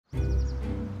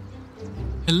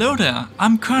Hello there,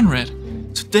 I'm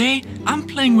Conrad. Today, I'm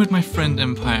playing with my friend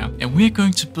Empire, and we're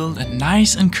going to build a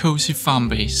nice and cozy farm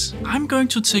base. I'm going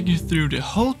to take you through the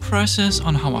whole process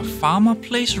on how a farmer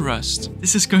plays Rust.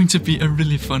 This is going to be a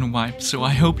really fun vibe, so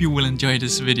I hope you will enjoy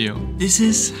this video. This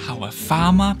is how a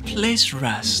farmer plays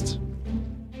Rust.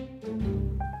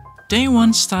 Day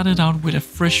 1 started out with a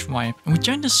fresh vibe, and we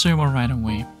joined the server right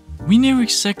away. We knew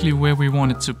exactly where we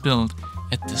wanted to build,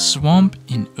 at the swamp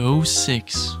in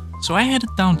 06. So I headed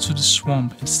down to the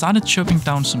swamp and started chopping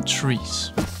down some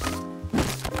trees. I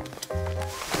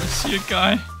see a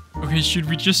guy. Okay, should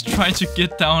we just try to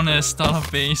get down a starter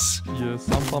base? Yes,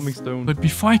 I'm farming stone. But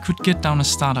before I could get down a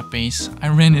starter base, I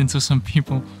ran into some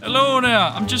people. Hello there,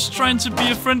 I'm just trying to be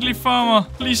a friendly farmer.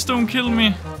 Please don't kill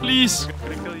me, please.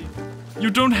 You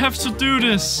don't have to do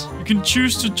this. You can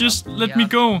choose to just let me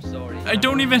go. I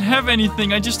don't even have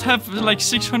anything. I just have like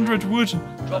 600 wood.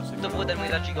 Drop the wood and we'll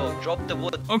let you go. Drop the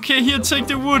wood. Okay, here, take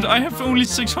the wood. I have only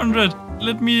 600.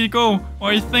 Let me go.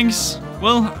 Alright, thanks.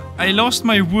 Well, I lost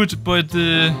my wood, but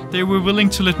they were willing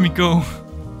to let me go.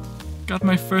 Got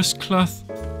my first cloth.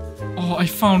 Oh, I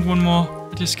found one more.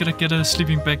 I just gotta get a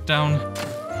sleeping bag down.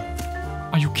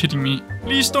 Are you kidding me?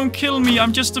 Please don't kill me.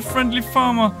 I'm just a friendly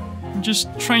farmer. I'm just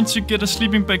trying to get a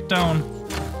sleeping bag down.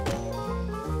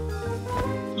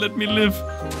 Let me live.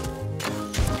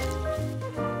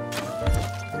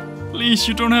 Please,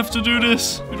 you don't have to do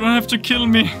this. You don't have to kill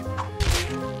me.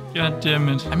 God damn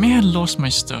it. I may have lost my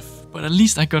stuff, but at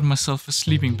least I got myself a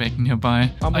sleeping bag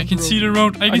nearby. I can see the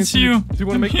road. I can see you. Do you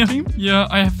want to make a team? Yeah,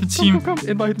 I have a team. Come,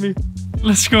 invite me.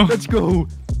 Let's go. Let's go.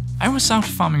 I was out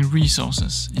farming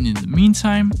resources, and in the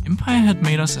meantime, Empire had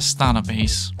made us a starter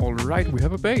base. Alright, we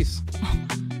have a base.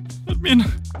 Let me in.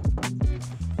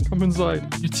 Come inside.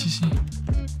 Your TC.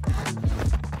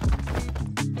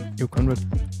 Yo, Conrad,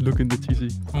 look in the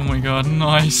TC. Oh my god,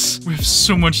 nice. We have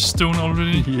so much stone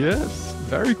already. Yes,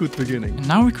 very good beginning. And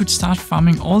now we could start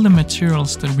farming all the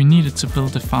materials that we needed to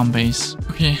build the farm base.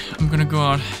 Okay, I'm gonna go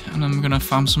out and I'm gonna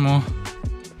farm some more.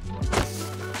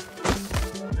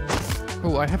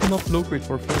 Oh, I have enough low grade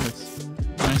for a furnace.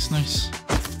 Nice, nice.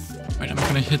 Right, I'm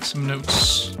gonna hit some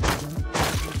notes.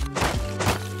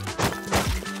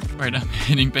 Right, I'm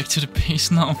heading back to the base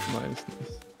now. Nice.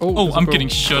 Oh, I'm getting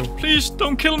shot. Please,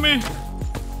 don't kill me.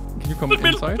 Can you come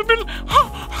inside?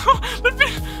 Let me.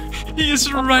 He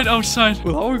is right outside.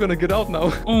 Well, how are we gonna get out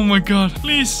now? Oh my god.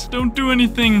 Please, don't do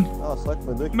anything.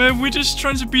 Man, we're just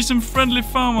trying to be some friendly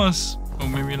farmers. Oh,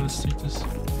 maybe let's take this.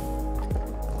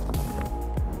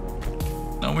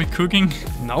 Now we're cooking.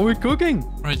 Now we're cooking.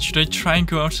 Right, should I try and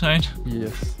go outside?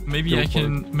 Yes. Maybe I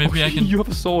can. Maybe I can. You have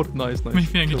a sword. Nice, nice.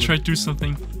 Maybe I can try to do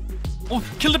something. Oh,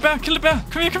 kill the bear! Kill the bear!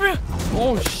 Come here! Come here!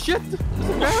 Oh shit! There's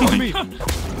a bear on me.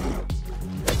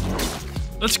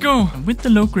 Let's go! And with the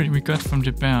low grade we got from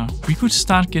the bear, we could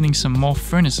start getting some more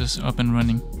furnaces up and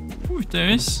running. Ooh, there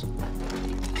is.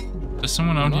 There's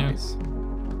someone out here.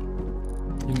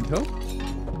 You need help?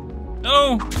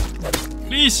 Hello!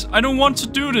 Please, I don't want to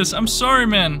do this. I'm sorry,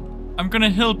 man. I'm gonna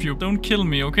help you. Don't kill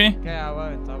me, okay? Okay, I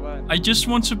won't. I just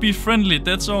want to be friendly,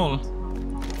 that's all.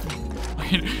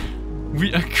 Okay,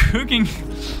 we are cooking.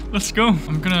 Let's go.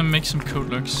 I'm gonna make some code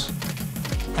locks.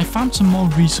 I found some more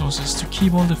resources to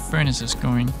keep all the furnaces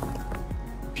going.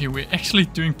 Okay, we're actually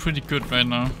doing pretty good right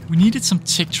now. We needed some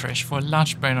tick trash for a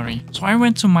large battery, so I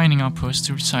went to mining outpost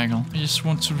to recycle. I just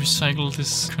want to recycle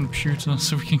this computer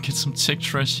so we can get some tick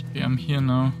trash. Okay, I'm here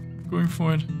now. Going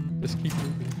for it. Let's keep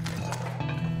moving.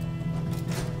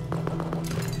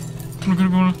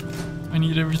 Go. I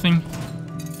need everything.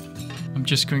 I'm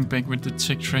just going back with the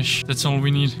tick trash. That's all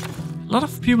we need. A lot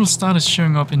of people started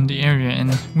showing up in the area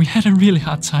and we had a really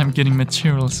hard time getting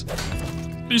materials.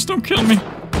 Please don't kill me.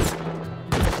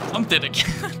 I'm dead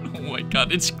again. Oh my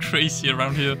god, it's crazy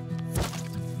around here.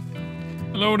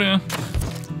 Hello there.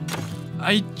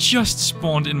 I just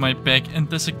spawned in my bag and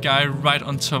there's a guy right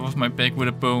on top of my bag with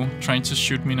a bow trying to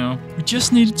shoot me now. We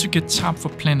just needed to get tarp for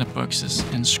planter boxes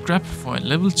and scrap for a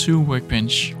level 2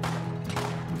 workbench.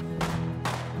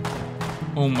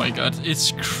 Oh my god,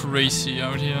 it's crazy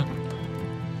out here.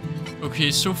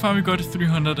 Okay, so far we got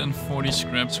 340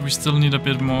 scraps. We still need a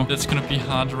bit more. That's gonna be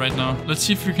hard right now. Let's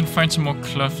see if we can find some more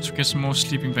cloth to get some more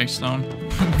sleeping bags down.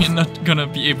 We're not gonna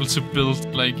be able to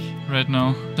build, like, right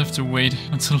now. I have to wait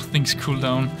until things cool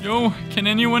down. Yo, can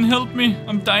anyone help me?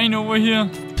 I'm dying over here.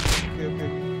 Okay.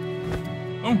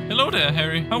 Oh, hello there,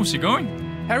 Harry. How's it going?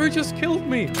 Harry just killed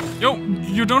me. Yo,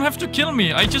 you don't have to kill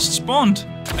me. I just spawned.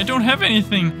 I don't have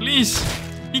anything. Please.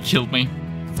 He killed me.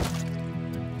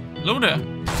 Hello there.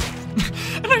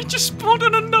 And I just spawned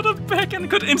on another back and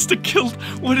got insta-killed.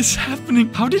 What is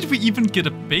happening? How did we even get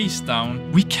a base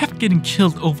down? We kept getting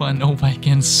killed over and over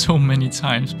again so many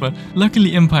times, but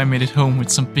luckily Empire made it home with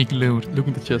some big loot. Look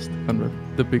at the chest, Conrad.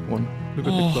 The big one. Look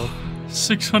at the cloth.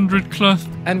 600 cloth.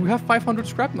 And we have 500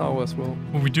 scrap now as well.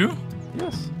 Oh, we do?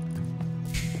 Yes.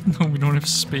 No, we don't have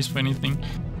space for anything.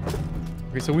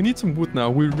 Okay, so we need some wood now.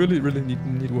 We really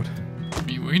need wood.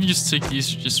 We can just take these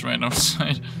just right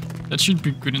outside. That should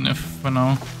be good enough for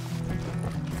now.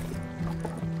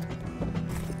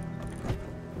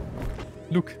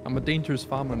 Look, I'm a dangerous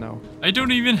farmer now. I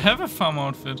don't even have a farm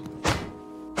outfit.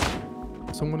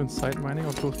 Someone inside mining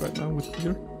our close right now with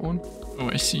gear on. Oh,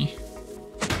 I see.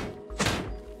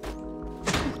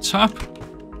 Top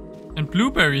and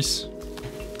blueberries.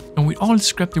 And with all the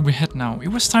scrap that we had now, it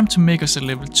was time to make us a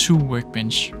level 2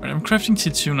 workbench. Right, I'm crafting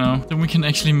T2 now, then we can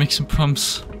actually make some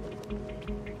pumps.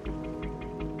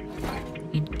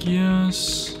 Need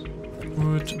gears,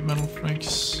 wood, metal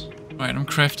frags. Right, I'm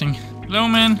crafting. Hello,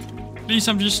 man. Please,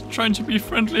 I'm just trying to be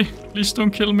friendly. Please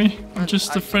don't kill me. I'm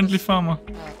just a friendly farmer.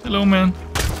 Hello, man.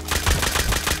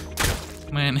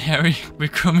 Man, Harry, we're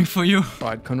coming for you.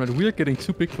 Right, Conrad, we are getting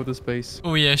too big for this base.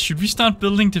 Oh yeah, should we start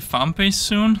building the farm base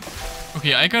soon?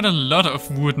 Okay, I got a lot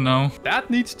of wood now. That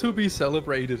needs to be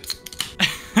celebrated.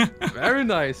 Very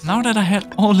nice. Now that I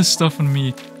had all the stuff on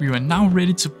me, we were now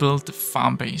ready to build the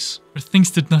farm base. But things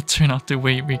did not turn out the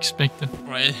way we expected.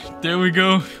 Right, there we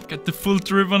go. Got the full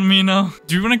drip on me now.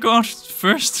 Do you want to go out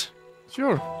first?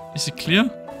 Sure. Is it clear?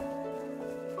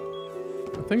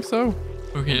 I think so.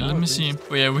 Okay, let me see.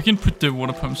 Oh yeah, we can put the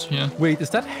water pumps here. Wait, is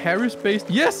that Harry's base?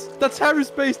 Yes, that's Harry's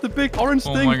base, the big orange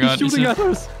thing. My God, he's shooting at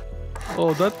us.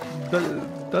 Oh, that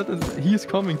is, he's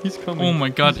coming. Oh my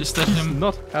God, is that he's him?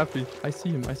 Not happy. I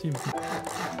see him. Are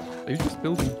you just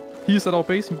building? He's at our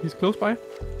base. He's close by.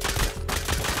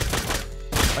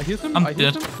 I hear him. I'm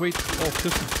dead. Wait,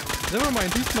 oh, never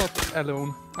mind. He's not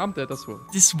alone. I'm dead as well.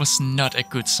 This was not a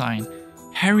good sign.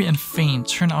 Harry and Fane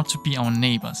turned out to be our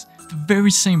neighbors. The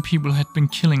very same people had been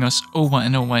killing us over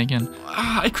and over again.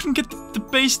 I couldn't get the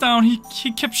base down.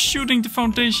 He kept shooting the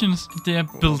foundations. They are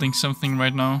building something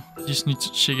right now. Just need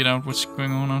to check it out what's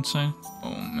going on outside.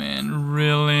 Oh man,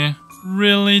 really?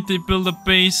 Really? They built a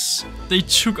base? They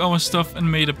took our stuff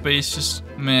and made a base.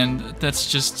 Man,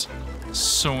 that's just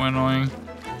so annoying.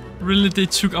 Really, they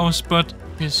took our spot.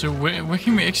 Okay, so where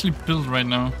can we actually build right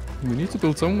now? We need to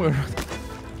build somewhere.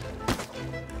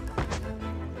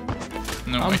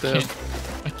 No,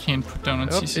 I can't put down a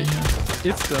TC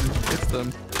here. It's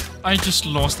them. I just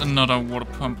lost another water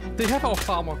pump. They have our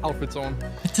farmer outfits on.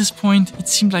 At this point, it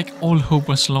seemed like all hope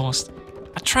was lost.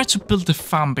 I tried to build the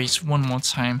farm base one more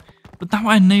time, but now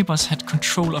our neighbors had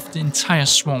control of the entire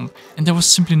swamp, and there was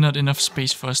simply not enough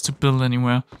space for us to build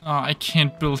anywhere. I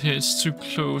can't build here, it's too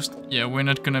closed. Yeah, we're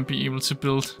not gonna be able to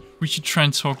build. We should try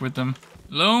and talk with them.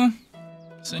 Hello?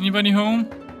 Is anybody home?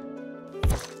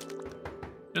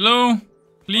 Hello?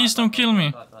 Please don't kill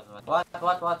me.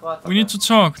 What? We need to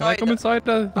talk. Can I come inside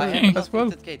as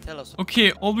well?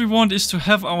 Okay, all we want is to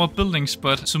have our building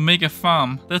spot to make a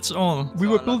farm. That's all. We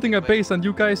were building a base and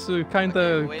you guys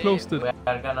kinda closed it. We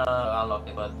are gonna unlock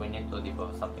it, but we need to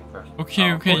depot something first. Okay,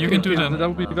 you can do that. That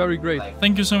would be very great.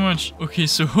 Thank you so much. Okay,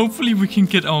 so hopefully we can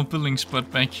get our building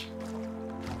spot back.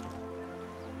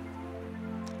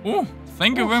 Oh,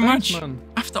 thank you very much. Man.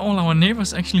 After all, our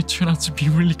neighbors actually turned out to be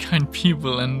really kind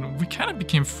people and we kind of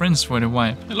became friends for a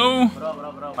while. Hello?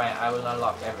 Bro. Fine, I will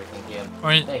unlock everything here.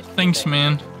 Alright, thanks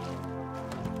man.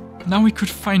 Now we could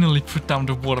finally put down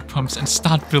the water pumps and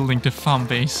start building the farm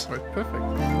base. Alright, perfect.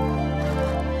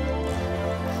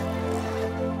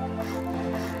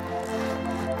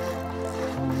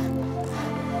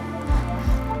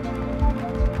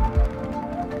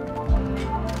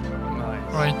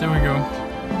 Nice. Right, there we go.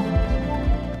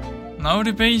 Now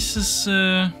the base is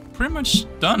pretty much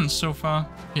done so far.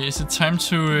 Okay, is it time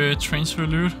to transfer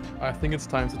loot? I think it's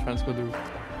time to transfer loot.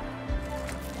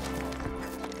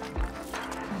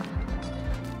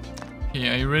 Okay,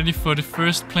 are you ready for the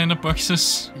first planter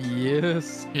boxes?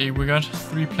 Yes. Okay, we got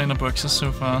 3 planter boxes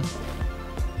so far.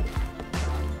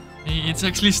 Hey, it's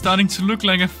actually starting to look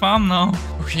like a farm now.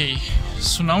 Okay,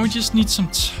 so now we just need some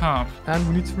tarp. And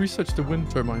we need to research the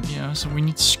wind turbine. Yeah, so we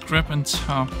need scrap and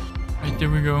tarp. Right,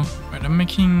 there we go. Right, I'm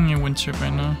making a wind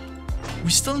turbine now. We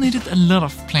still needed a lot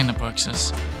of planter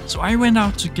boxes, so I went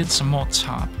out to get some more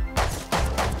tarp.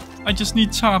 I just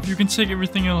need tarp, you can take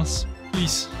everything else,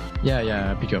 please.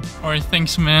 Yeah, pick up. Alright,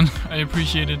 thanks man, I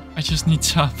appreciate it. I just need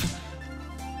tarp.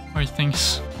 Alright,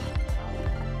 thanks.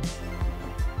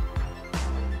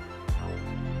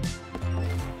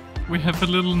 We have a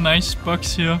little nice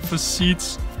box here for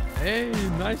seeds. Hey,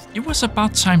 nice. It was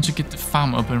about time to get the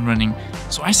farm up and running,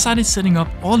 so I started setting up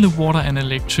all the water and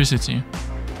electricity.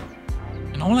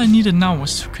 And all I needed now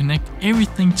was to connect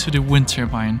everything to the wind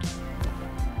turbine.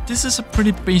 This is a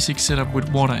pretty basic setup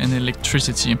with water and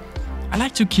electricity. I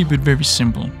like to keep it very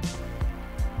simple.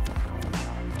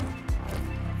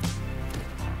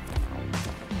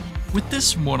 With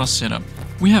this water setup,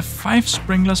 we have 5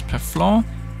 sprinklers per floor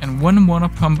and 1 water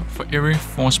pump for every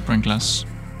 4 sprinklers.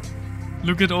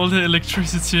 Look at all the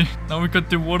electricity. Now we got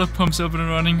the water pumps up and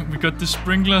running, we got the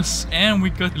sprinklers, and we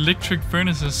got electric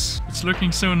furnaces. It's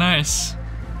looking so nice.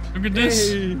 Look at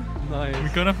this. Hey, nice. We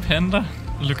got a panda.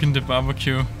 Look in the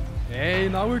barbecue. Hey,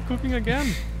 now we're cooking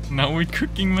again. Now we're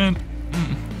cooking, man.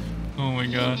 Oh my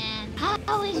god.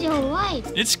 How is your wife?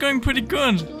 It's going pretty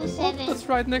good. Oh, that's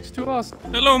right next to us.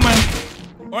 Hello, man.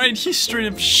 Alright, he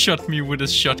straight up shot me with a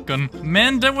shotgun.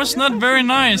 Man, that was not very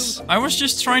nice. I was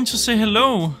just trying to say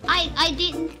hello.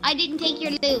 I didn't take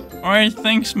your loot. Alright,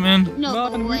 thanks, man. No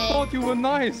Man, we way. thought you were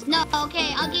nice. No,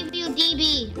 okay, I'll give you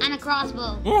DB and a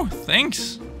crossbow. Oh,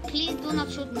 thanks. Please do not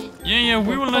shoot me. Yeah,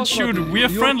 we will not shoot. We are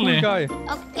You're a friendly. cool guy.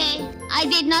 Okay, I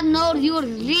did not know you were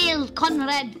real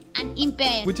Conrad and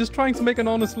Impe. We're just trying to make an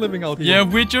honest living out here. Yeah,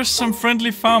 we're just some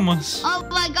friendly farmers. Oh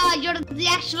my god, you're the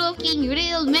actual king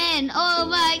real man. Oh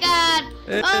my god.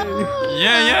 Hey. Oh.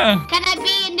 Yeah. Can I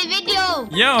be in the video?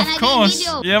 Yeah, Can of I course. Be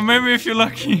in video? Yeah, maybe if you're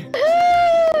lucky.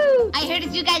 I heard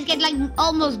that you guys get like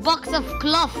almost box of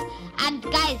cloth. And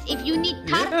guys, if you need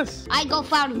tarp, Yes. I go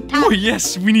found tarp. Oh,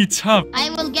 yes, we need top.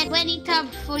 I will get 20 tarp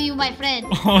for you, my friend.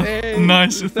 Oh, Hey,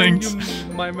 nice, thank thanks.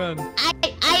 you, my man.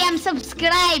 I am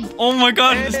subscribed. Oh my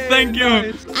god, Hey, thank you.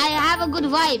 nice. I have a good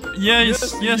vibe.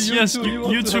 Yes.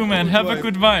 You too, man. Have a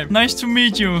good vibe. Nice to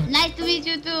meet you. Nice to meet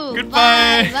you too.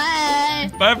 Goodbye.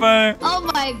 Bye. Bye. Oh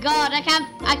my god,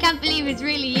 I can't believe it's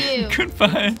really you.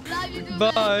 Goodbye. Love you too.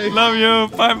 Bye. Love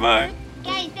you. Bye.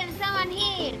 Guys, there's someone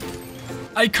here.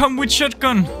 I come with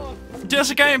shotgun. There's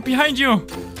a guy behind you.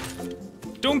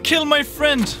 Don't kill my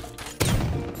friend.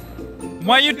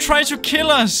 Why you try to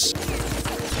kill us?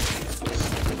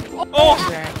 Oh,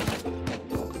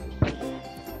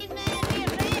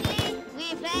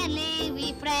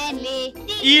 We friendly.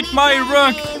 Eat my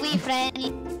rock. We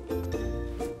friendly.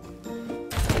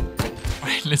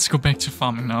 alright, let's go back to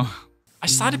farming now. I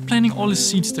started planting all the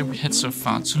seeds that we had so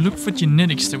far to look for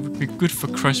genetics that would be good for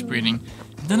crossbreeding.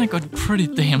 Then I got pretty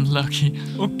damn lucky.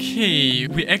 Okay,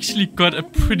 we actually got a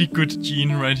pretty good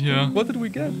gene right here. What did we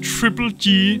get? Triple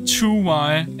G,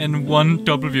 2Y, and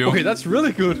 1W. Okay, that's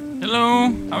really good.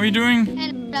 Hello, how are you doing?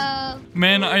 Hello.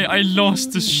 Man, I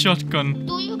lost the shotgun.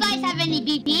 Do you guys have any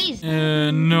BPs?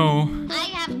 No. I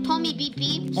have Tommy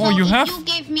BP. Oh, you have? If you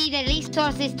give me the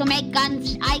resources to make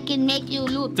guns, I can make you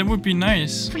loot. That would be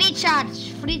nice. Free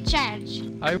charge.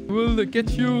 I will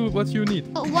get you what you need.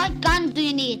 What gun do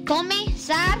you need? Tommy?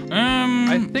 Sir?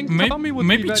 I think Tommy would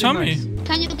maybe be very Tommy. nice.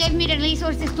 Can you give me the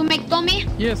resources to make Tommy?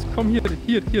 Yes, come here,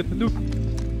 look.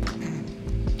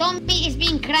 Tommy is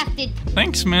being crafted.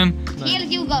 Thanks, man. Here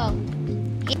you go.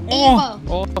 Here Oh. you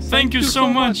go. Oh, Thank you so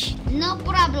much. No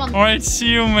problem. Alright, see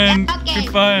you, man. Yeah, okay.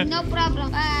 Goodbye. No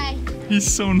problem. Bye.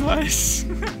 He's so nice.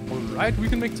 Alright, we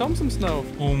can make Thompsons now.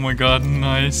 Oh my god,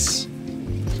 nice.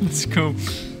 Let's go.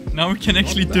 Now we can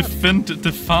actually Not bad. defend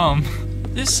the farm.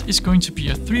 This is going to be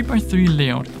a 3x3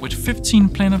 layout with 15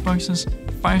 planter boxes,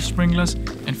 5 sprinklers,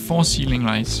 and 4 ceiling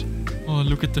lights. Oh,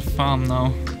 look at the farm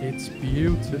now. It's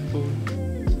beautiful.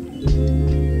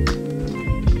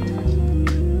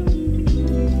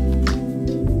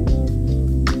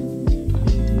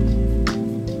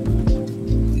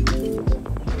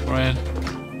 Alright,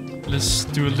 let's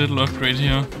do a little upgrade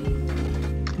here.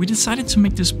 We decided to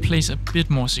make this place a bit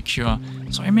more secure,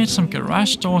 so I made some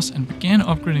garage doors and began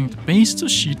upgrading the base to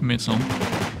sheet metal.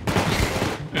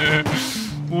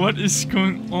 What is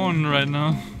going on right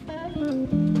now?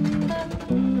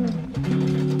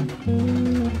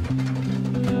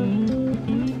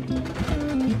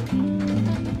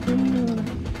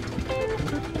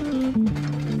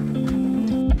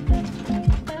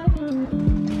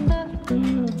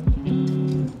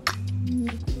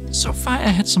 So far I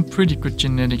had some pretty good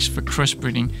genetics for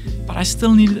crossbreeding, but I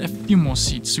still needed a few more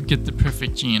seeds to get the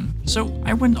perfect gene. So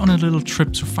I went on a little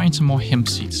trip to find some more hemp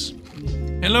seeds.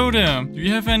 Hello there, do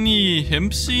you have any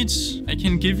hemp seeds? I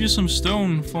can give you some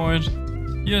stone for it.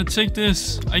 Here, take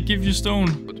this, I give you stone.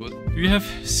 What? Do you have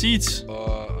seeds?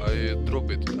 I drop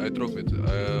it.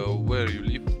 Where you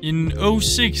live? In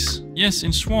 06, yes,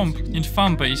 in Swamp, in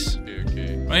Farm Base.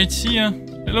 Okay. Right here.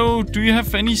 Hello, do you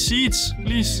have any seeds,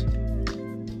 please?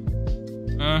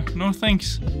 No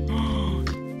thanks.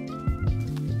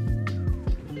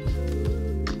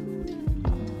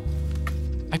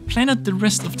 I planted the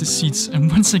rest of the seeds,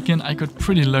 and once again I got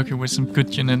pretty lucky with some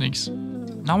good genetics.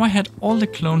 Now I had all the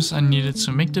clones I needed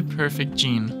to make the perfect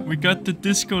gene. We got the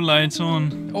disco lights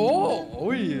on.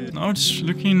 Oh, yeah. Now it's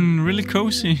looking really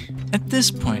cozy. At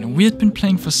this point, we had been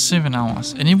playing for 7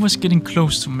 hours and it was getting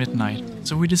close to midnight,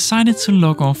 so we decided to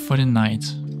log off for the night.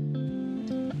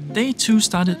 Day 2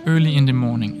 started early in the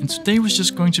morning, and today was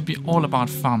just going to be all about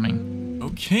farming.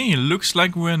 Okay, looks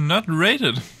like we're not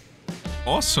rated.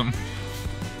 Awesome.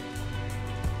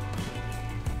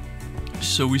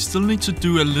 So we still need to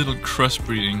do a little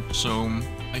crossbreeding, so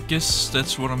I guess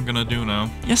that's what I'm gonna do now.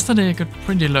 Yesterday I got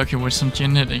pretty lucky with some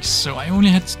genetics, so I only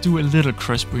had to do a little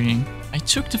crossbreeding. I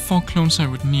took the 4 clones I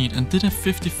would need and did a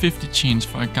 50-50 chance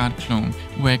for a guard clone,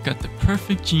 where I got the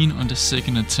perfect gene on the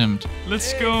 2nd attempt.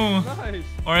 Let's go! Nice.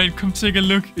 Alright, come take a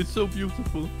look. It's so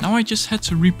beautiful. Now I just had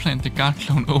to replant the guard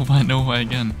clone over and over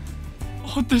again.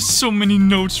 Oh, there's so many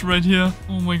notes right here.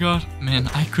 Oh my god. Man,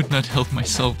 I could not help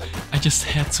myself. I just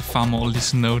had to farm all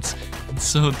these nodes, and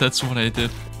so that's what I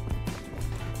did.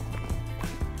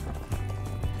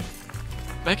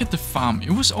 Back at the farm,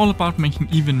 it was all about making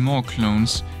even more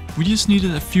clones. We just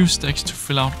needed a few stacks to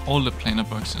fill out all the planter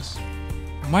boxes.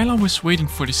 While I was waiting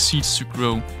for the seeds to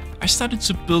grow, I started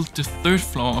to build the 3rd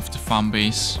floor of the farm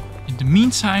base. In the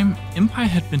meantime, Empire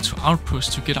had been to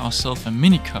Outpost to get ourselves a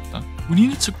minicopter. We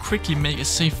needed to quickly make a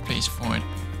safe place for it,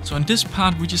 so on this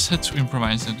part we just had to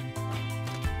improvise it.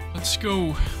 Let's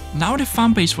go. Now the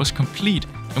farm base was complete,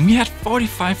 and we had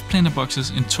 45 planter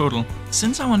boxes in total.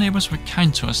 Since our neighbors were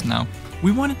kind to us now,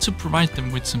 we wanted to provide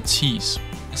them with some teas.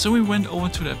 So we went over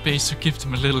to their base to give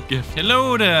them a little gift.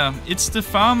 Hello there, it's the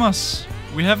farmers.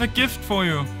 We have a gift for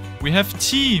you. We have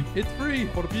tea. It's free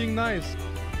for being nice.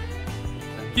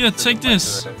 Here, take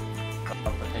this.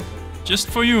 Just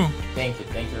for you. Thank you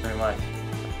very much.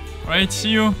 Alright, see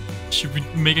you. Should we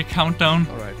make a countdown?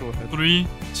 Alright, go ahead. 3,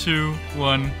 2,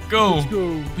 1, go! Let's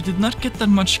go. We did not get that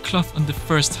much cloth on the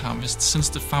first harvest since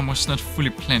the farm was not fully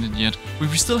planted yet, but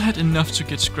we still had enough to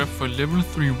get scrap for a level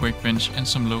 3 workbench and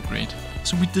some low grade.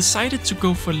 So we decided to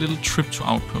go for a little trip to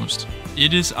Outpost.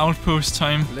 It is Outpost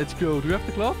time. Let's go. Do you have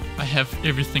the cloth? I have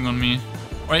everything on me.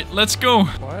 Alright, let's go!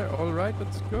 Alright,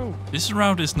 let's go. This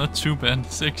route is not too bad,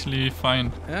 it's actually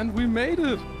fine. And we made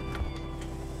it.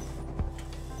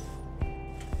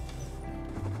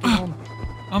 Come on.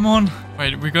 I'm on!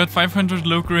 Right, we got 500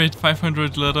 low grade,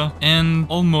 500 leather, and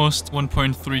almost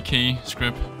 1.3k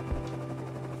scrap.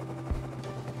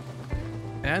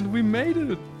 And we made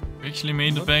it. We actually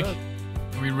made it Not back. bad.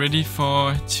 Are we ready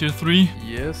for tier 3?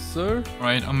 Yes, sir.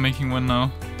 Right, I'm making one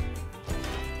now.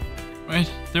 Right,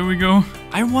 there we go.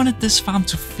 I wanted this farm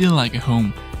to feel like a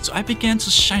home, so I began to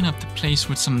shine up the place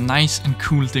with some nice and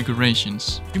cool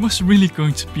decorations. It was really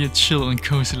going to be a chill and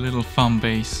cozy little farm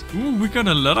base. Ooh, we got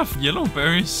a lot of yellow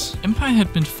berries. Empire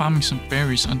had been farming some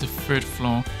berries on the 3rd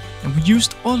floor, and we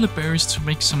used all the berries to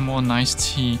make some more nice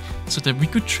tea so that we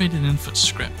could trade it in for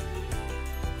scrap.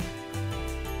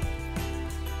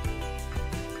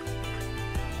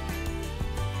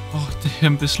 Oh, the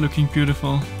hemp is looking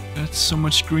beautiful. That's so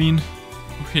much green.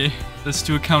 Okay, let's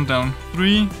do a countdown.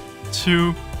 3,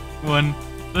 2, 1,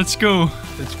 let's go.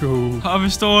 Let's go.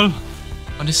 Harvest all.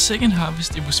 On the 2nd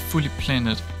harvest it was fully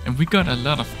planted, and we got a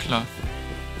lot of cloth.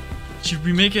 Should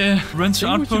we make a run to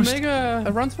I think we Outpost? should make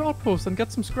a run to Outpost and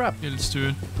get some scrap. Yeah, let's do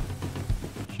it.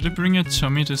 Should I bring a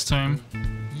Tommy this time?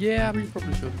 Yeah, we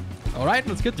probably should. Alright,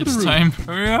 let's get to the It's roof. time.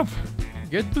 Hurry up.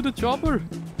 Get to the chopper.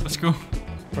 Let's go.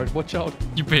 Right, watch out.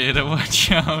 You better watch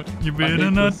out. You better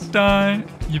hate not this. die.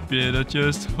 You better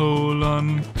just hold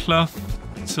on cloth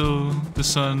till the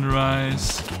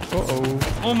sunrise. Uh-oh.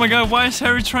 Oh my god, why is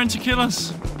Harry trying to kill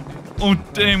us? Oh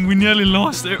damn, we nearly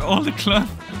lost all the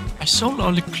cloth. I sold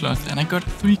all the cloth and I got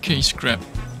 3k scrap.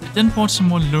 I then bought some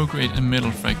more low grade and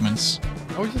metal fragments.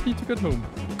 Now we just need to get home.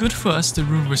 Good for us, the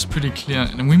route was pretty clear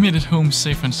and we made it home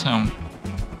safe and sound.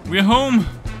 We're home.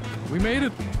 We made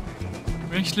it.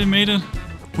 We actually made it.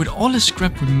 With all the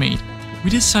scrap we made, we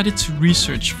decided to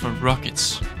research for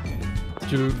rockets.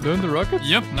 Did you learn the rocket?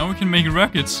 Yep, now we can make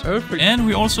rockets. Perfect. And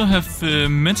we also have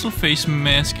metal face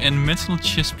mask and metal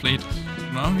chest plate.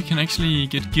 Now we can actually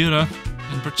get geared up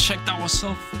and protect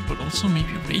ourselves, but also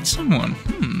maybe raid someone.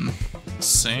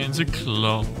 Santa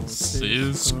Claus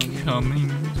is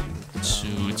coming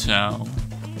to town.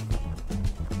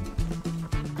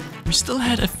 We still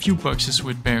had a few boxes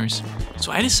with berries,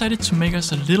 so I decided to make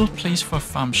us a little place for a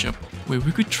farm shop where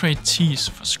we could trade teas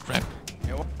for scrap.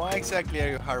 Why exactly are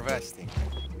you harvesting?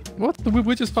 What?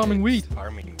 We're just farming wheat.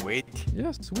 Farming wheat?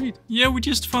 Yes, wheat. Yeah, we're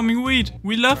just farming weed.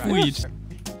 We love weed.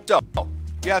 So,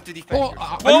 you have to defend Oh,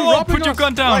 yourself. are you Whoa, robbing put your us?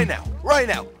 gun down. Right now, right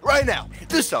now, right now.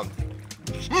 Do something.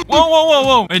 Whoa, whoa, whoa,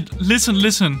 whoa. Wait,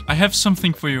 listen. I have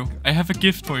something for you. I have a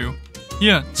gift for you.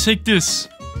 Here, take this.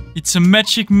 It's a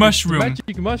magic mushroom.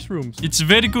 Magic mushrooms. It's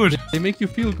very good. They make you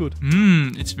feel good.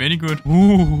 It's very good.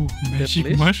 Ooh, magic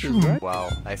Delicious, mushroom. right? Wow,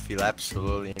 I feel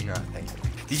absolutely nothing.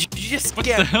 Did you just What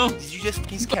scam the me? hell? Did you just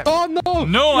fucking scam me? Oh no!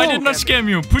 No, I did not scam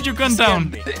you. Put your gun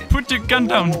down. Scam me. Put your gun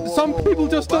down. Some people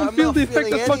just But don't I'm feel not the effect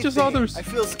feeling as much as anything. others. I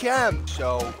feel scammed.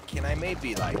 So, can I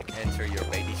maybe, like, enter your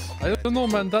babies? I don't know,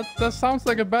 man. That sounds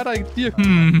like a bad idea.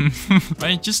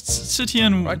 Right, just sit here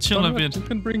and Right, chill a Conrad, bit. You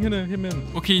can bring him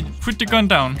in. Okay, put the gun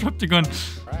down. Drop the gun.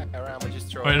 Alright, I'm gonna just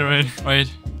throw it. Right.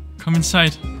 Come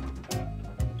inside.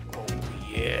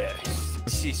 Yes.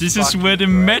 This is fucking where the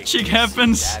great. magic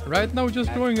happens. Right now, we're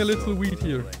just growing a little weed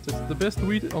here. It's the best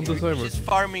weed on the server. Just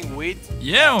farming weed.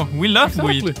 Yeah, we love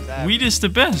weed. Exactly. Weed is the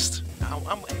best.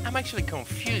 I'm actually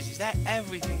confused. Is that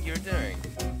everything you're doing?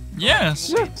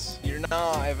 Yes. Yes. You're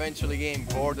now eventually getting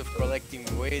bored of collecting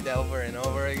weed over and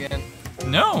over again?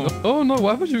 No. Oh no!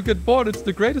 Why would you get bored? It's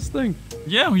the greatest thing.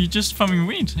 Yeah, we're just farming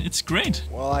weed. It's great.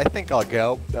 Well, I think I'll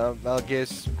go. I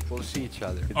guess we'll see each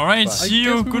other. All right, Bye. see I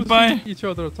you. guess we will Goodbye. see each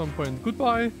other at some point.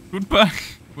 Goodbye. Goodbye.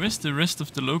 Where's the rest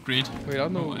of the low grade? Wait, I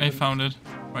don't know. Oh, I found it.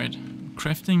 Right.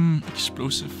 Crafting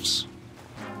explosives.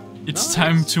 It's Nice.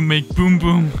 time to make boom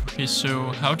boom. Okay,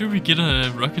 so how do we get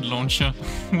a rocket launcher?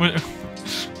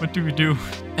 What do we do?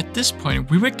 At this point,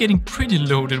 we were getting pretty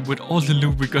loaded with all the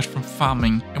loot we got from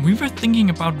farming, and we were thinking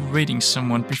about raiding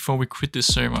someone before we quit the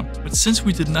server. But since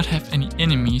we did not have any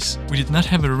enemies, we did not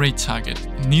have a raid target,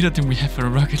 and neither did we have a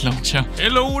rocket launcher.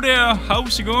 Hello there,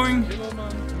 how's it going?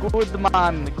 Good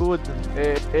man, good.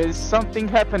 Is something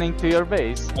happening to your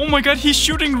base? Oh my god, he's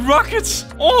shooting rockets!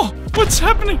 Oh, what's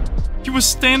happening? He was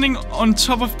standing on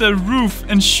top of the roof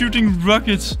and shooting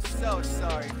rockets. So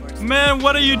sorry for Man,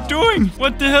 what are you doing?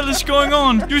 What the hell is going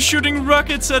on? You're shooting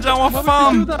rockets at our Why would you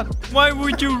farm. do that? Why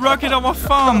would you rocket our I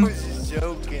farm? was just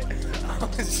joking. I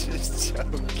was just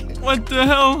joking. What the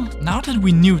hell? Now that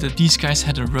we knew that these guys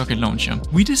had a rocket launcher,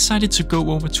 we decided to go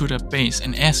over to their base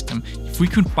and ask them if we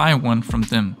could buy one from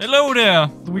them. Hello there.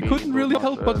 We couldn't really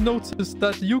help but notice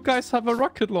that you guys have a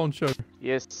rocket launcher.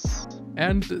 Yes.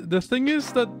 And the thing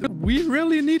is that we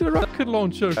really need a rocket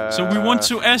launcher. So we want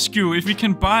to ask you if we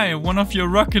can buy one of your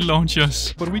rocket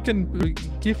launchers. But we can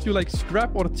give you like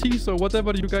scrap or teas or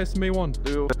whatever you guys may want.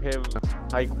 Do you have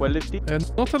high quality?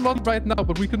 And not a lot right now,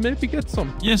 but we could maybe get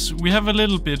some. Yes, we have a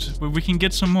little bit, but we can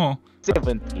get some more.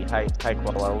 70 high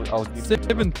quality. I'll give you.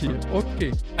 70.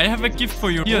 Okay. I have a gift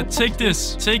for you. Here, take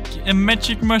this. Take a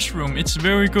magic mushroom. It's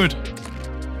very good.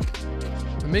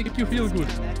 Make you feel good.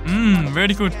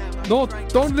 Very good. No,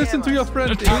 don't listen to your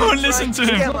friend. Don't listen to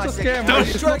him. It's not a scam. Don't-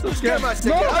 It's not a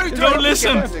scam. Don't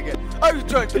listen. I was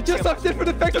trying to It just has different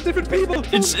effects on different people.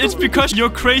 It's because you're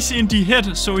crazy in the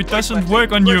head, so it doesn't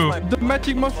work on you. The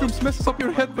magic mushrooms messes up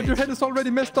your head, but your head is already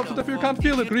messed up, so therefore you can't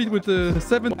feel it. Agreed with the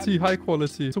 70 high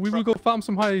quality. So we will go farm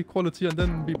some high quality and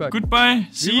then be back. Goodbye.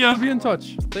 We See ya. will be in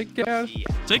touch. Take care.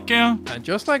 Take care. And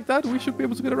just like that, we should be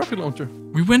able to get a rocket launcher.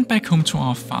 We went back home to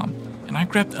our farm, and I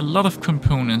grabbed a lot of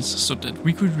components so that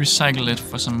we could recycle it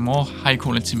for some more high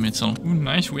quality metal. Ooh,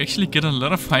 nice. We actually get a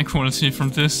lot of high quality from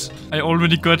this. I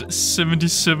already got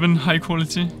 77 high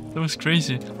quality. That was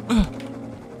crazy.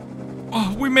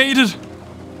 Oh, we made it.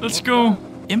 Let's go.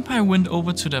 Empire went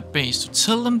over to their base to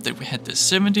tell them that we had the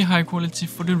 70 high quality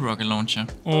for the rocket launcher.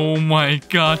 Oh my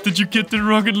god, did you get the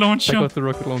rocket I launcher? got the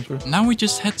rocket launcher. Now we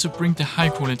just had to bring the high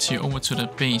quality over to the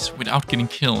base without getting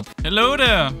killed. Hello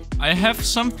there, I have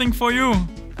something for you.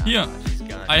 Here,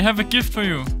 I have a gift for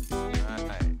you.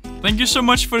 Thank you so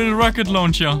much for the rocket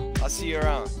launcher. I'll see you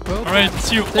around. Well, Alright,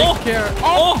 see you. take care.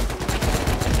 Oh!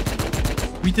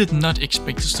 We did not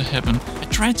expect this to happen. I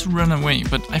tried to run away,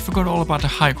 but I forgot all about the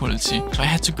high quality, so I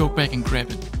had to go back and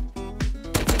grab it.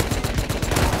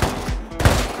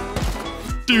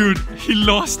 Dude, he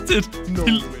lost it.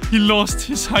 He lost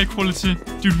his high quality.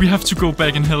 Dude, we have to go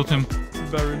back and help him.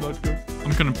 Very not good.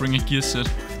 I'm gonna bring a gear set.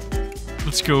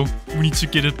 Let's go. We need to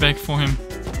get it back for him.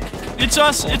 It's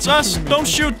us! It's us! Don't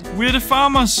shoot! We're the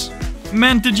farmers!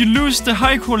 Man, did you lose the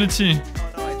high quality?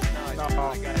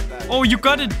 Oh, you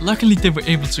got it! Luckily, they were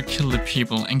able to kill the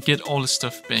people and get all the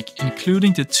stuff back,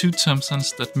 including the 2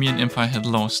 Thompsons that me and Empire had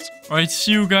lost. Alright,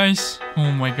 see you guys.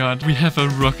 Oh my god, we have a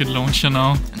rocket launcher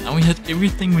now. And now we had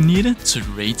everything we needed to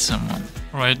raid someone.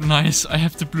 Alright, nice. I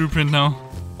have the blueprint now.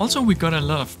 Also, we got a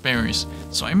lot of berries,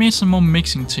 so I made some more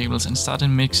mixing tables and started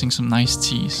mixing some nice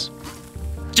teas.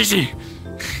 Gigi!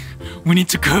 We need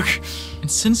to cook!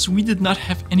 And since we did not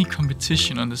have any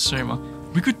competition on the server,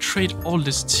 we could trade all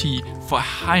this tea for a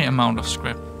high amount of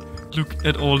scrap. Look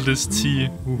at all this tea.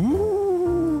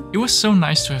 Ooh. It was so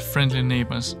nice to have friendly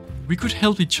neighbors. we could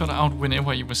help each other out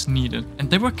whenever it was needed. And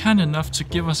they were kind enough to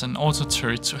give us an auto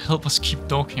turret to help us keep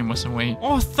dog campers away.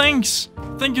 Oh, thanks!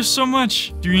 Thank you so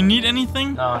much. Do you need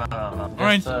anything? No.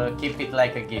 Just Alright. keep it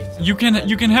like a gift. You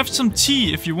can have some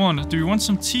tea if you want. Do you want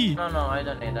some tea? No, I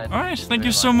don't need that. Alright, thank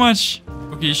you so much.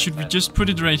 Okay, should we just put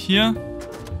it right here?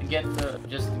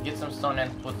 Just get some stone and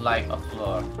put like a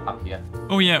floor up here.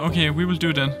 Oh yeah, okay, we will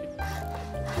do that.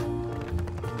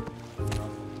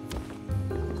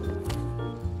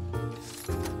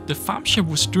 The farm shop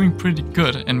was doing pretty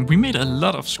good, and we made a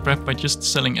lot of scrap by just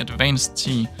selling advanced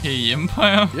tea. Hey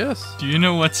Empire, Yes. do you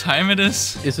know what time it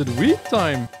is? Is it wheat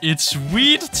time? It's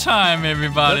wheat time,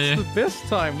 everybody. That's the best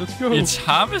time. Let's go. It's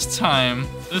harvest time.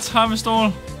 Let's harvest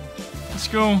all. Let's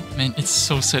go. Man, it's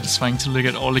so satisfying to look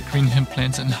at all the green hemp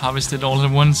plants and harvest it all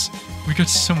at once. We got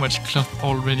so much cloth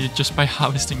already just by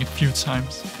harvesting a few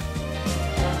times.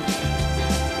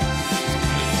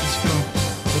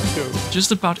 Let's go.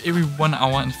 Just about every 1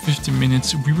 hour and 50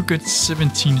 minutes, we would get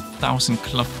 17,000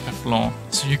 cloth per floor.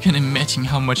 So you can imagine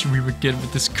how much we would get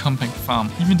with this compact farm.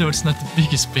 Even though it's not the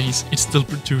biggest base, it still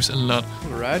produces a lot.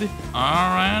 Alrighty.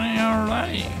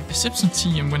 Alrighty. I sipped some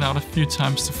tea and went out a few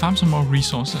times to farm some more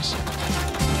resources.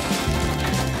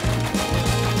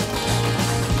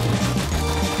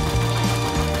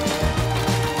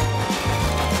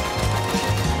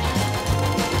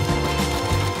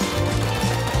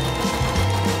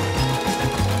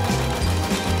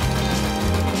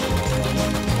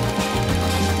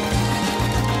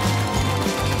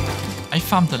 I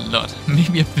farmed a lot,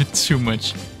 maybe a bit too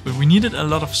much, but we needed a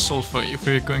lot of sulfur if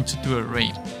we were going to do a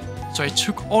raid. So I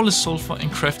took all the sulfur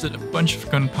and crafted a bunch of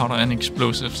gunpowder and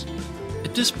explosives.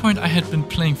 At this point I had been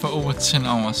playing for over 10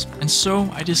 hours, and so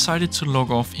I decided to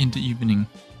log off in the evening.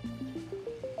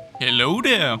 Hello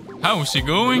there! How's it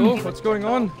going? Hello, what's going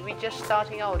on? We're just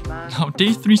starting out, man. Now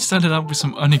day 3 started out with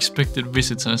some unexpected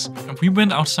visitors, and we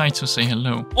went outside to say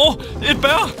hello. Oh! A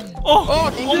bear!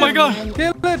 Oh my god!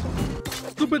 Kill it!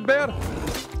 Stupid bear!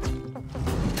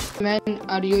 Man,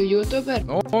 are you a YouTuber?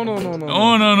 No. Oh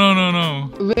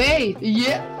no. Wait,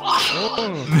 yeah.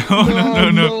 No.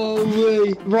 No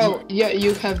way. Bro, yeah,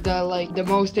 you have the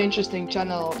most interesting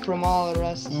channel from all the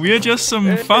rest. We're just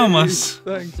some farmers.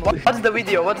 Thanks. What's the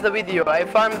video? I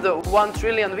farmed 1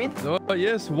 trillion wheat. Oh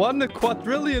yes, 1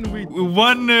 quadrillion wheat.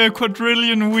 1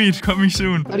 quadrillion wheat coming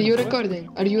soon. Are you recording?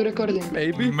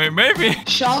 Maybe. Maybe.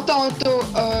 Shout out to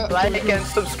Like and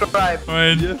subscribe.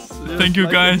 Alright. Yes. Thank you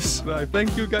like guys. and subscribe.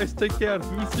 Thank you guys. Take care.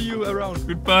 We'll see you around.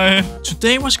 Goodbye.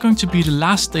 Today was going to be the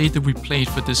last day that we played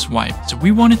for this wipe, so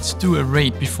we wanted to do a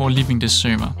raid before leaving the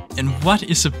server. And what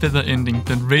is a better ending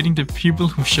than raiding the people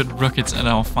who shot rockets at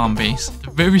our farm base?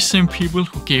 The very same people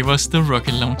who gave us the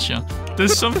rocket launcher.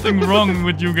 There's something wrong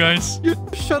with you guys. You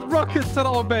shot rockets at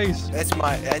our base. That's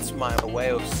my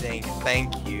way of saying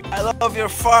thank you. I love your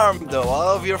farm though. I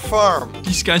love your farm.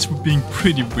 These guys were being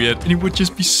pretty weird, and it would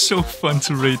just be so fun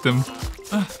to raid them.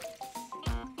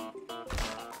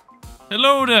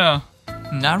 Hello there!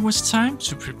 Now it was time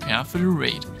to prepare for the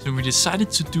raid, so we decided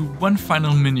to do one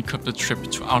final minicopter trip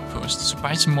to Outpost to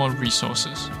buy some more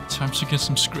resources. Time to get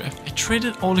some scrap. I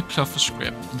traded all the cloth for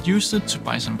scrap and used it to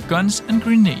buy some guns and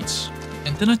grenades.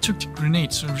 And then I took the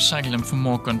grenades to recycle them for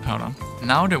more gunpowder.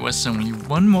 Now there was only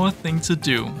one more thing to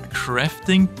do.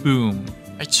 Crafting boom.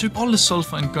 I took all the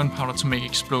sulfur and gunpowder to make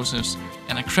explosives,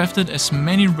 and I crafted as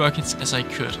many rockets as I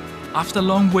could. After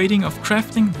long waiting of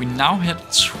crafting, we now had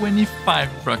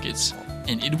 25 rockets.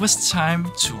 And it was time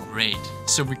to raid.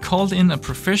 So we called in a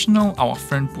professional, our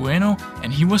friend Bueno,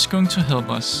 and he was going to help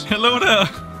us. Hello there!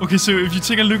 Okay, so if you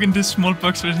take a look in this small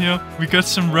box right here, we got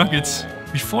some rockets.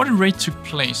 Before the raid took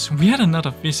place, we had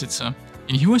another visitor.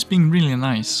 And he was being really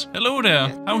nice. Hello there,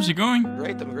 how's it going?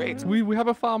 Great, I'm great. We have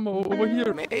a farm over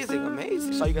here.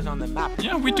 Amazing. Saw you guys on the map.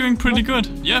 Yeah, we're doing pretty good.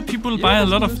 Yeah, people buy a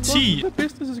lot of tea. The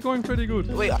business is going pretty good.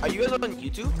 Wait, are you guys on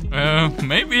YouTube?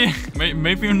 Maybe.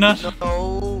 Maybe not.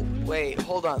 No. Wait,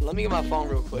 hold on. Let me get my phone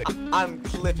real quick. I'm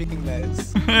clipping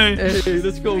this. Hey. Hey,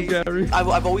 let's go, Gary.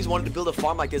 I've always wanted to build a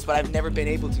farm like this, but I've never been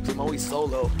able to because I'm always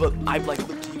solo. But I've looked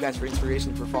to you guys for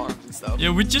inspiration for farms and stuff.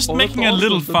 Yeah, we're just Oh, making that's a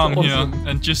little awesome, farm that's here awesome.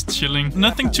 and just chilling.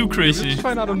 Nothing too crazy. Let's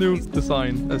try out a new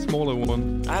design, a smaller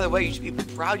one. Either way, you should be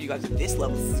proud you guys at this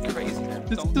level. This is crazy, man.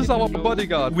 This is our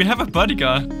bodyguard. We have a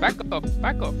bodyguard. Back up.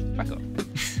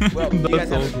 Well, you guys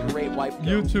That's have a great wipe. though.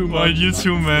 You too, Well, man. you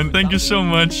too, man. Thank you so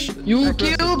much. You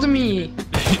killed me.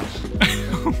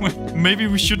 Maybe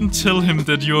we shouldn't tell him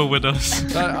that you're with us.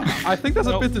 I think that's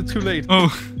a bit too late.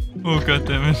 Oh god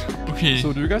damn it. Okay.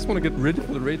 So do you guys want to get ready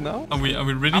for the raid now? Are we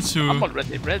ready to... I'm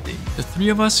already ready. The three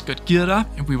of us got geared up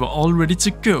and we were all ready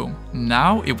to go.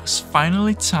 Now it was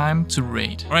finally time to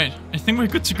raid. Right, I think we're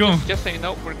good to go. Just so you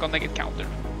know, we're gonna get countered.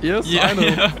 Yes, Yeah, I know.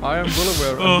 yeah. I am well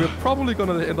aware. Oh. And we're probably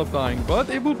gonna end up dying, but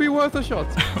it will be worth a shot.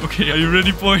 Okay, are you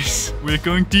ready, boys? We're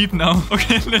going deep now.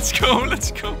 Okay, let's go,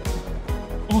 let's go.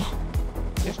 Oh,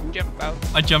 Just jump out.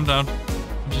 I jumped out.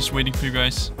 I'm just waiting for you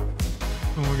guys.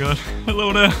 Oh my god.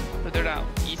 Hello there. Put her down.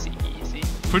 Easy, easy.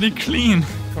 Pretty clean.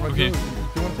 Conrad, Okay. do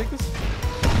you want to take this?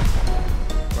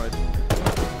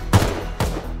 Right.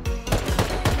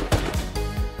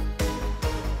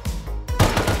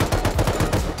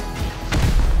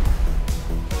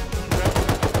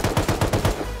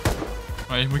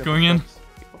 Right, we're going in.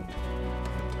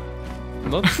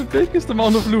 Not the biggest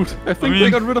amount of loot. I think mean- they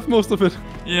got rid of most of it.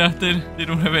 Yeah, they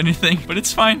don't have anything, but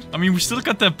it's fine. I mean, we still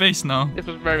got that base now. This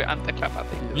was very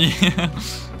anticlimactic. Yeah.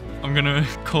 I'm gonna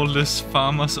call this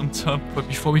farmers on top. But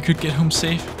before we could get home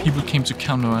safe, people came to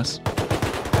counter us.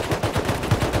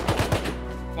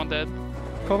 One dead.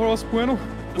 Cover us, Bueno.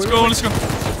 Let's go, let's go.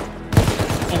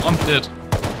 Oh, I'm dead.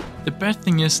 The bad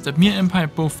thing is that me and Empire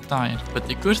both died, but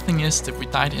the good thing is that we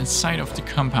died inside of the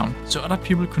compound, so other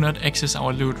people could not access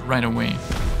our loot right away.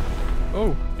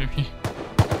 Oh, Okay.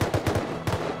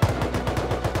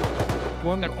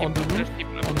 one There are on the people- roof. there's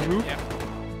people On the roof. Yeah.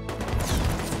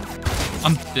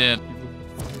 I'm dead.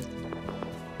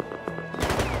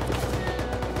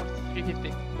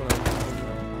 350.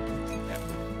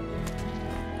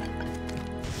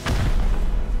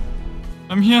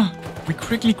 I'm here. We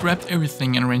quickly grabbed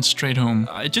everything and ran straight home.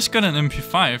 I just got an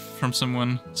MP5 from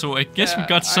someone, so I guess we Yeah,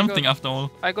 got I something got- after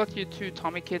all. I got you 2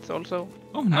 Tommy kits also.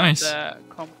 Oh, nice. And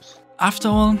comps. After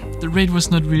all, the raid was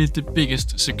not really the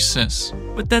biggest success,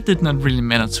 but that did not really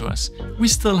matter to us. We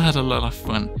still had a lot of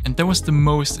fun, and that was the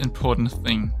most important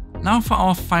thing. Now for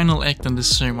our final act on the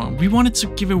server, we wanted to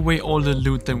give away all the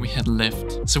loot that we had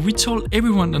left. So we told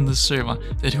everyone on the server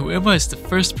that whoever is the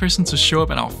first person to show up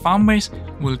at our farm base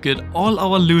will get all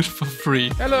our loot for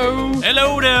free. Hello!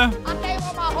 Hello there. Okay,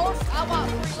 well, my horse, I want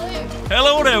free loot.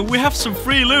 Hello there. We have some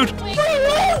free loot.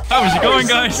 How is it going,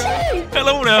 guys?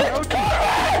 Hello there.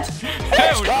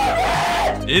 Hey,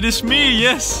 it is me,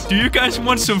 yes. Do you guys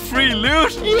want some free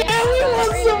loot? Yeah, we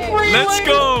want some free Let's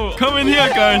go. Come in here,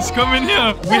 guys. Come in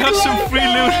here. We have some free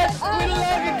loot. We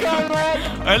love you,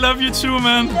 Conrad. I love you too,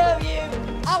 man. Love you.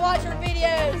 I watch your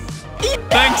videos.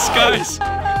 Thanks, guys.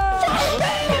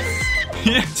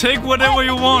 Yeah, take whatever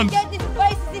you want. Get this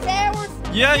place, this hours.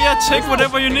 Yeah, take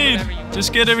whatever you need.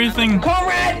 Just get everything.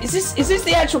 Conrad, is this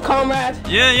the actual Conrad?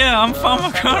 Yeah, I'm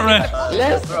Farmer Conrad.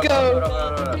 Let's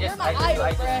go. You're my idol,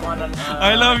 I just bro. wanna...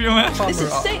 I love you, man. This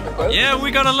is sick, bro. Yeah,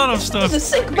 we got a lot of This stuff. is a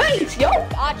sick base, yo.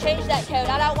 I changed that code.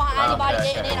 I don't want anybody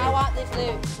getting in. I want this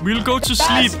loot. We'll go to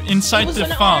sleep inside the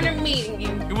farm. meeting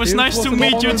you. It was nice to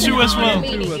meet you too as well.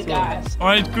 Meeting you guys.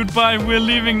 Alright, goodbye. We're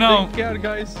leaving now. Take care,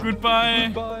 guys. Goodbye.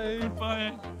 Bye.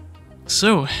 Goodbye.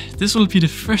 So, this will be the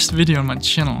first video on my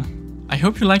channel. I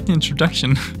hope you liked the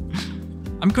introduction.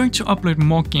 I'm going to upload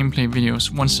more gameplay videos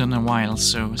once in a while,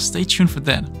 so stay tuned for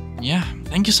that. Yeah,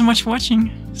 thank you so much for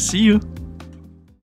watching. See you!